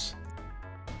with this.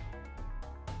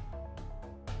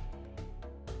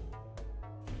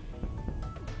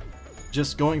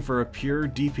 Just going for a pure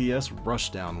DPS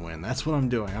rushdown win. That's what I'm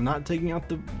doing. I'm not taking out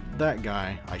that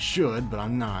guy. I should, but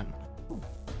I'm not.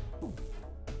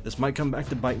 This might come back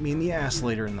to bite me in the ass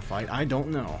later in the fight. I don't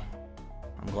know.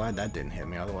 I'm glad that didn't hit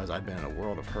me, otherwise I'd been in a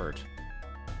world of hurt.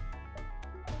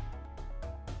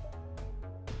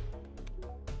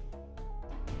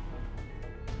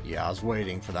 Yeah, I was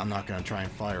waiting for that. I'm not going to try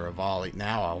and fire a volley.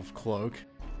 Now I'll cloak.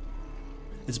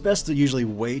 It's best to usually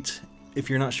wait if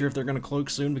you're not sure if they're going to cloak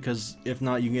soon, because if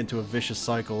not, you can get into a vicious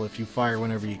cycle if you fire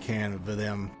whenever you can of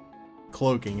them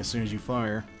cloaking as soon as you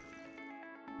fire.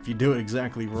 If you do it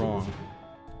exactly wrong.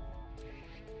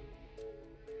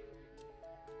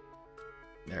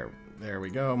 There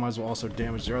we go. Might as well also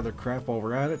damage their other crap while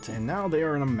we're at it. And now they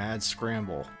are in a mad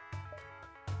scramble.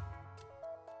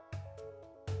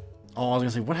 Oh, I was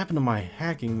gonna say, what happened to my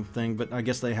hacking thing? But I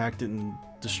guess they hacked it and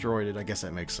destroyed it. I guess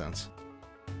that makes sense.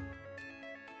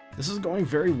 This is going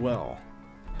very well.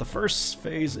 The first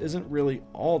phase isn't really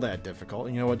all that difficult.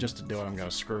 You know what? Just to do it, I'm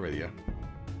gonna screw with you.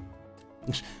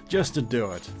 Just to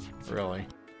do it, really.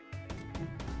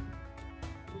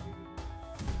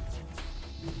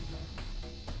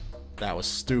 That was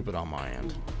stupid on my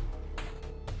end.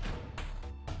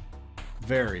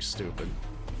 Very stupid.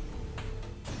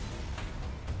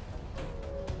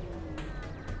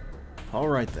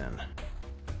 Alright then.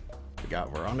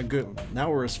 We're on a good.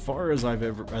 Now we're as far as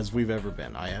we've ever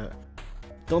been. I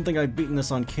don't think I've beaten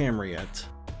this on camera yet.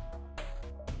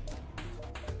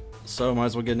 So might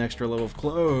as well get an extra level of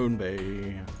clone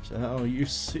bay. So you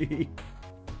see,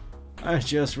 I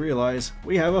just realized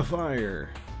we have a fire.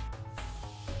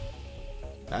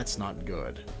 That's not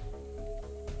good.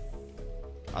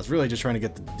 I was really just trying to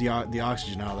get the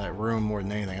oxygen out of that room more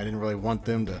than anything. I didn't really want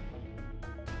them to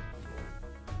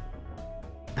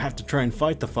have to try and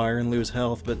fight the fire and lose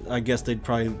health, but I guess they'd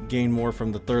probably gain more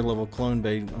from the 3rd level clone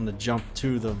bay on the jump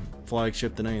to the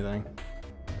flagship than anything.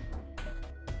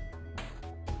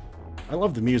 I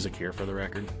love the music here, for the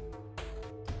record.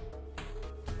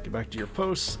 Get back to your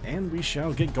posts, and we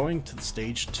shall get going to the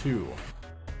stage 2.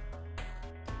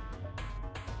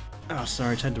 Oh,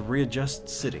 sorry, I had to readjust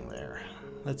sitting there.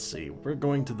 Let's see, we're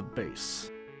going to the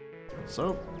base.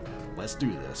 So, let's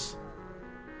do this.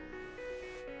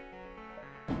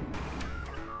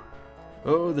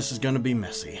 Oh, this is going to be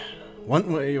messy.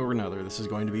 One way or another, this is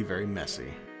going to be very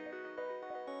messy.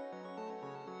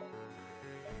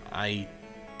 I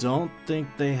don't think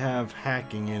they have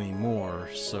hacking anymore,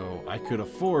 so I could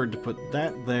afford to put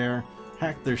that there,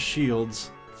 hack their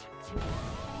shields.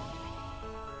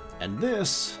 And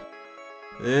this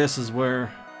is where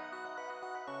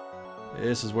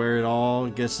it all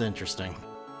gets interesting.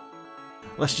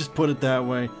 Let's just put it that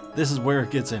way. This is where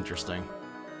it gets interesting.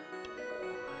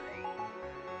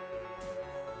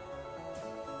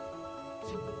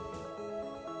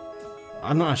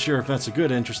 I'm not sure if that's a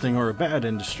good interesting or a bad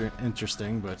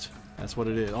interesting, but that's what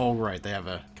it is. Oh, right, they have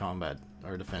a combat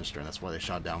or defense turn. That's why they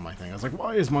shot down my thing. I was like,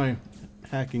 why is my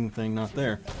hacking thing not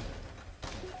there?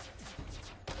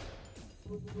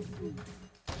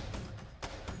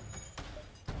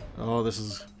 Oh, this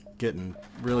is getting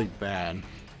really bad.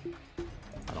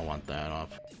 I don't want that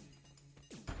up.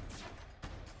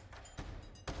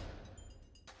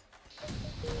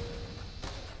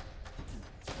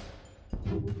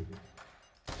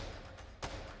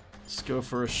 Let's go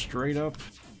for a straight up.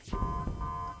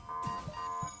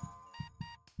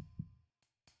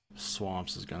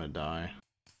 Swamps is gonna die.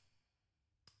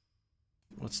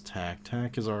 What's Tack?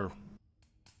 Tack is our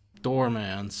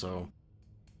doorman, so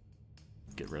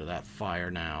get rid of that fire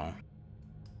now.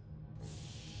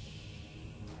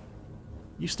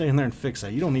 You stay in there and fix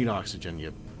that. You don't need oxygen,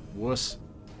 you wuss.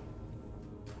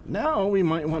 Now we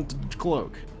might want to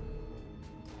cloak.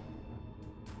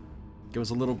 Give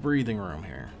us a little breathing room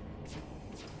here.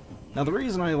 Now the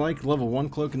reason I like level 1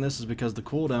 cloak in this is because the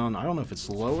cooldown, I don't know if it's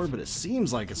lower, but it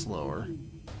seems like it's lower.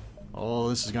 Oh,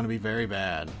 this is going to be very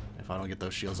bad if I don't get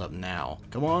those shields up now.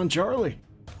 Come on, Charlie!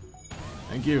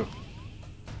 Thank you.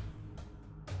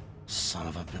 Son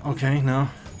of a... Okay, no.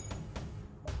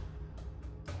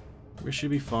 We should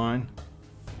be fine.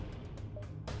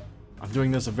 I'm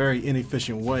doing this a very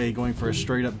inefficient way, going for a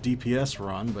straight up DPS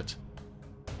run, but...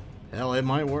 hell, it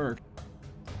might work.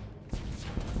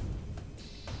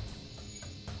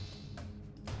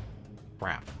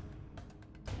 Crap.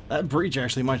 That breach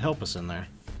actually might help us in there.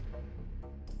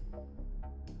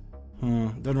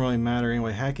 Doesn't really matter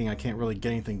anyway. Hacking, I can't really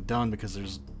get anything done because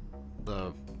there's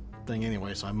the thing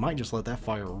anyway, so I might just let that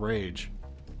fire rage.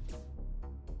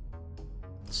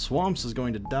 Swamps is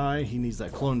going to die. He needs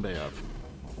that clone bay up.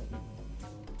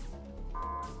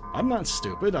 I'm not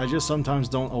stupid. I just sometimes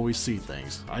don't always see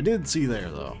things. I did see there,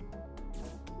 though.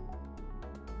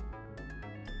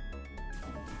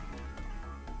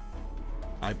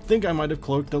 I think I might have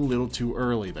cloaked a little too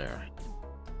early there.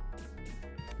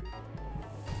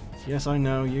 Yes, I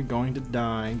know, you're going to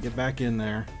die. Get back in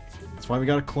there. That's why we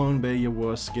got a clone bay, you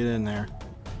wuss. Get in there.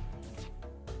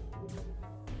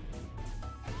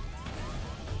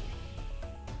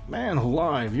 Man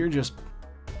alive, you're just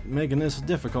making this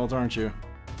difficult, aren't you?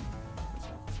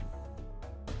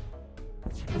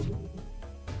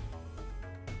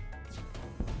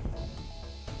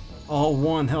 All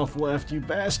 1 health left, you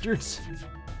bastards!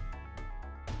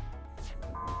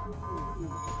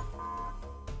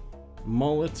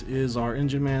 Mullet is our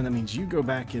engine man. That means you go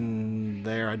back in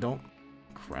there. I don't...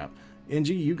 Crap.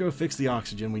 Engie, you go fix the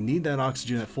oxygen. We need that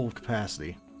oxygen at full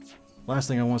capacity. Last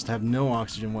thing I want is to have no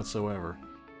oxygen whatsoever.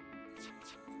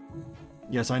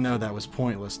 Yes, I know that was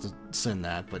pointless to send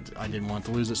that, but I didn't want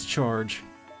to lose its charge.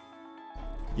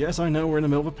 Yes, I know we're in the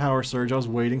middle of a power surge. I was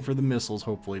waiting for the missiles,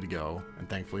 hopefully, to go, and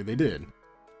thankfully they did.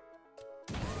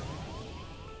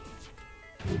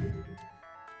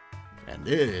 And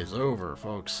it is over,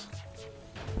 folks.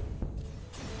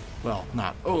 Well,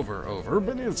 not over,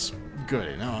 but it's good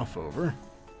enough over.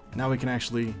 Now we can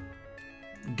actually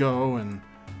go and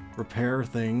repair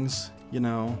things, you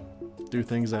know, do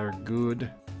things that are good.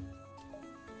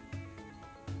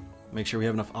 Make sure we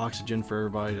have enough oxygen for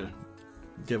everybody to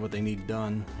get what they need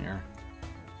done here.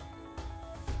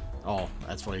 Oh,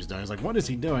 that's what he's doing. He's like, what is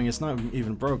he doing? It's not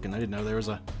even broken. I didn't know there was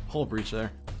a hull breach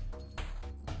there.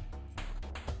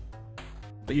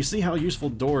 But you see how useful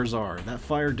doors are. That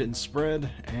fire didn't spread,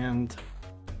 and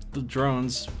the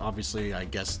drones, obviously, I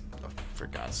guess, for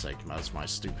God's sake, that's my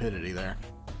stupidity there.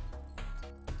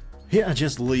 Yeah,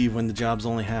 just leave when the job's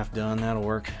only half done. That'll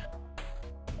work.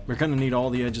 We're gonna need all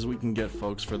the edges we can get,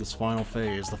 folks, for this final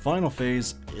phase. The final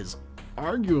phase is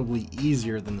arguably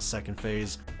easier than the second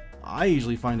phase. I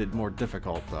usually find it more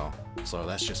difficult, though, so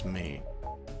that's just me.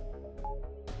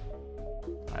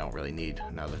 I don't really need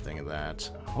another thing of that.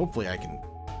 Hopefully I can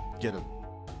get a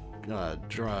I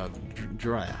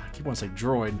keep wanting to say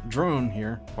drone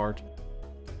here, part.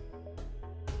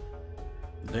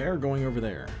 They're going over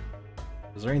there.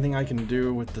 Is there anything I can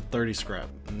do with the 30 scrap?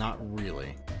 Not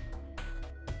really.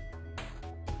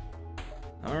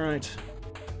 Alright.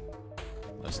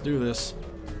 Let's do this.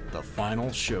 The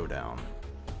final showdown.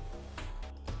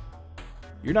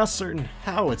 You're not certain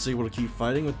how it's able to keep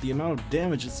fighting with the amount of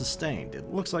damage it sustained.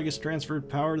 It looks like it's transferred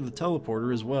power to the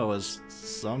teleporter as well as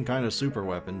some kind of super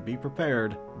weapon. Be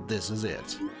prepared. This is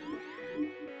it.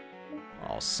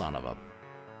 Oh, son of a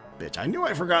bitch. I knew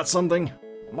I forgot something!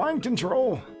 Mind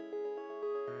control!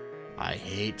 I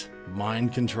hate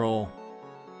mind control.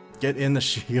 Get in the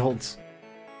shields.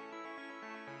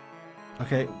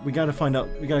 Okay, we gotta find out.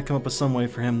 We gotta come up with some way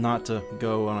for him not to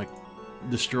go on a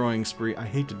destroying spree. I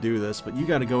hate to do this, but you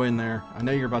gotta go in there. I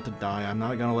know you're about to die. I'm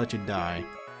not gonna let you die.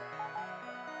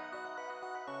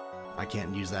 I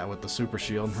can't use that with the super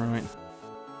shield, right?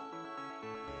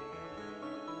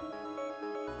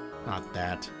 Not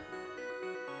that.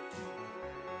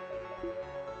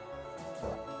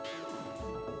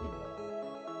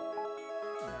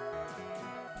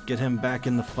 Get him back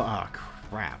in the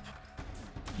crap.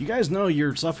 You guys know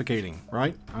you're suffocating,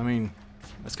 right? I mean,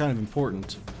 that's kind of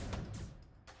important.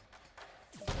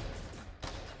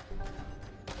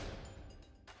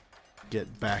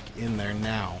 Get back in there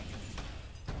now.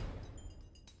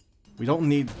 We don't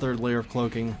need the third layer of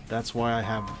cloaking. That's why I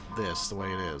have this the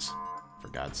way it is. For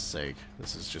God's sake,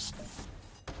 this is just...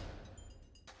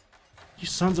 You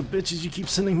sons of bitches, you keep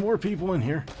sending more people in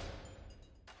here.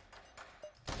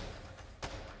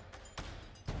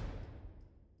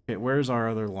 Okay, where's our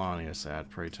other Lanius at,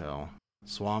 pray tell?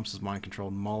 Swamps'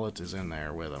 mind-controlled mullet is in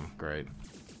there with him. Great.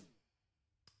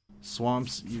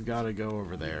 Swamps, you gotta go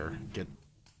over there. Get...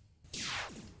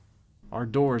 Our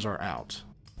doors are out.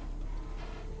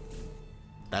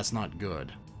 That's not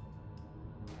good.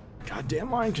 Goddamn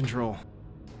mind control.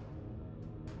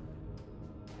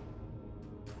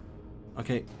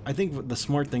 Okay, I think the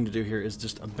smart thing to do here is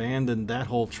just abandon that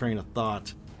whole train of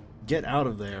thought. Get out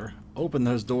of there. Open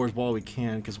those doors while we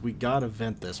can, because we gotta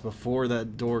vent this before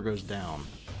that door goes down.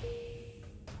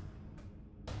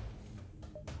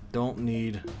 Don't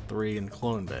need 3 in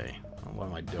Clone Bay. Oh, what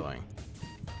am I doing?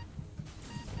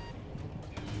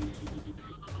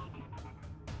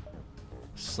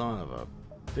 Son of a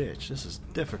bitch, this is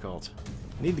difficult.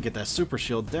 I need to get that super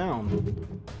shield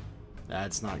down.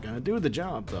 That's not gonna do the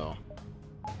job, though.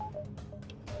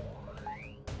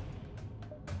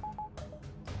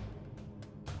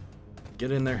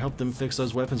 Get in there, help them fix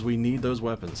those weapons. We need those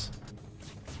weapons.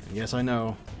 And yes, I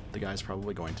know, the guy's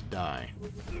probably going to die.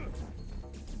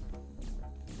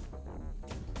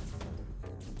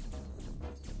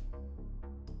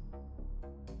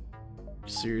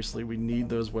 Seriously, we need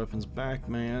those weapons back,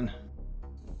 man.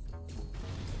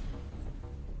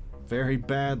 Very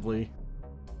badly.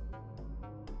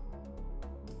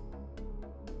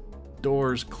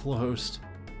 Doors closed.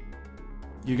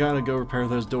 You gotta go repair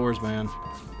those doors, man.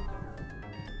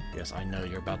 Yes, I know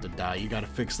you're about to die. You gotta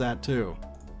fix that too.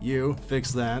 You,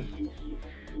 fix that.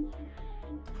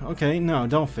 Okay, no,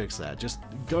 don't fix that. Just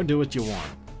go do what you want.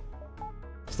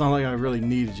 It's not like I really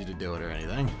needed you to do it or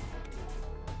anything.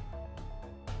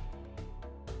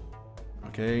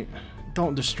 Okay,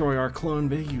 don't destroy our clone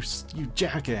bay, you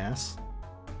jackass.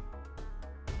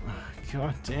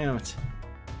 God damn it.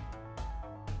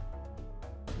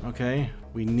 Okay,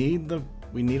 we need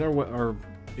our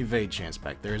evade chance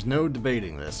back. There is no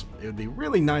debating this. It would be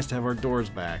really nice to have our doors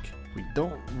back. We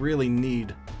don't really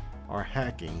need our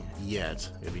hacking yet.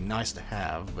 It'd be nice to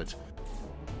have, but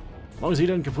as long as he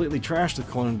doesn't completely trash the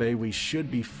clone bay, we should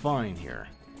be fine here.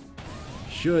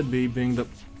 Should be being the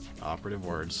operative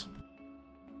words.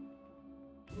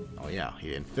 Oh yeah, he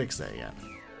didn't fix that yet.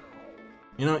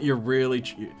 You know, you're really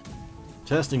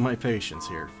testing my patience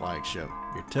here, flagship.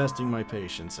 You're testing my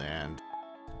patience, and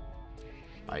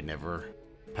I never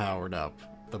powered up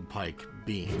the pike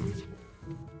beam.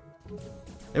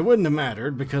 It wouldn't have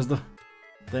mattered because the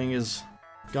thing is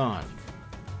gone.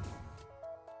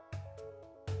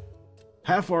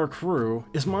 Half our crew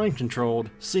is mind-controlled,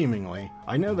 seemingly.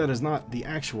 I know that is not the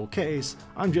actual case,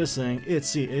 I'm just saying it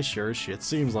sure as shit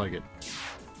seems like it.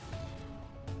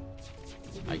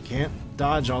 I can't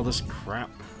dodge all this crap.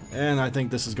 And I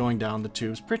think this is going down the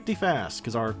tubes pretty fast,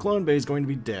 because our clone bay is going to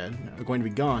be dead, going to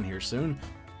be gone here soon.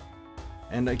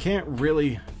 And I can't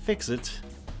really fix it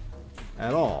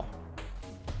at all.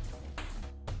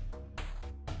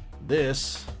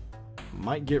 This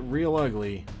might get real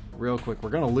ugly real quick. We're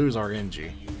gonna lose our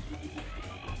NG.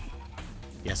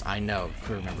 Yes, I know,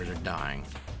 crew members are dying.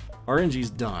 Our NG's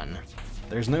done.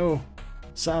 There's no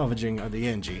salvaging of the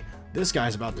NG. This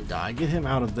guy's about to die. Get him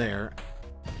out of there.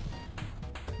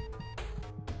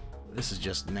 This is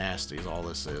just nasty is all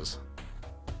this is.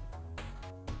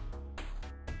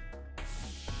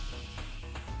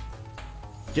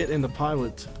 Get in the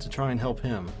pilot to try and help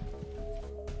him.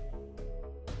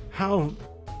 How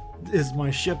is my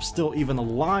ship still even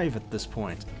alive at this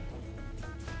point?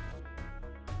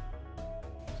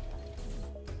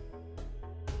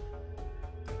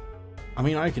 I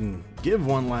mean, I can give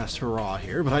one last hurrah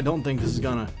here, but I don't think this is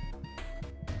gonna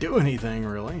do anything,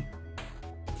 really.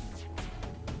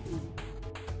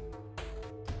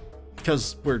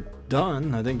 Because we're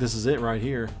done. I think this is it right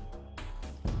here.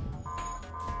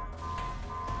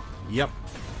 Yep.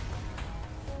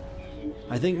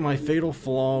 I think my fatal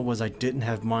flaw was I didn't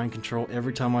have mind control.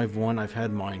 Every time I've won, I've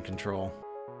had mind control.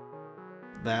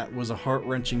 That was a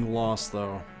heart-wrenching loss,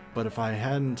 though. But if I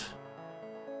hadn't...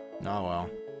 Oh well.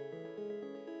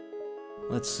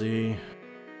 Let's see.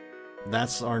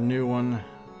 That's our new one.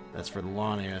 That's for the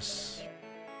Lanius.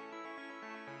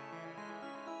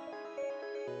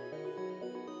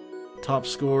 Top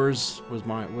scores was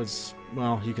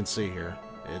well, you can see here.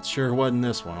 It sure wasn't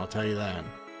this one, I'll tell you that.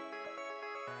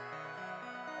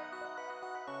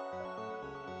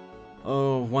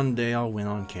 Oh, one day I'll win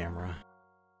on camera.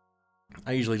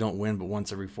 I usually don't win but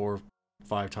once every 4 or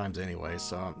 5 times anyway,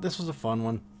 so this was a fun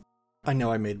one. I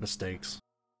know I made mistakes.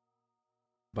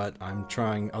 But I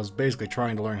was basically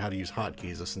trying to learn how to use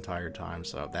hotkeys this entire time,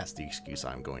 so that's the excuse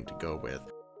I'm going to go with.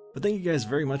 But thank you guys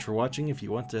very much for watching. If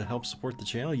you want to help support the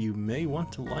channel, you may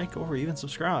want to like or even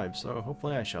subscribe, so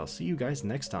hopefully I shall see you guys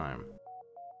next time.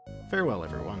 Farewell,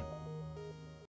 everyone.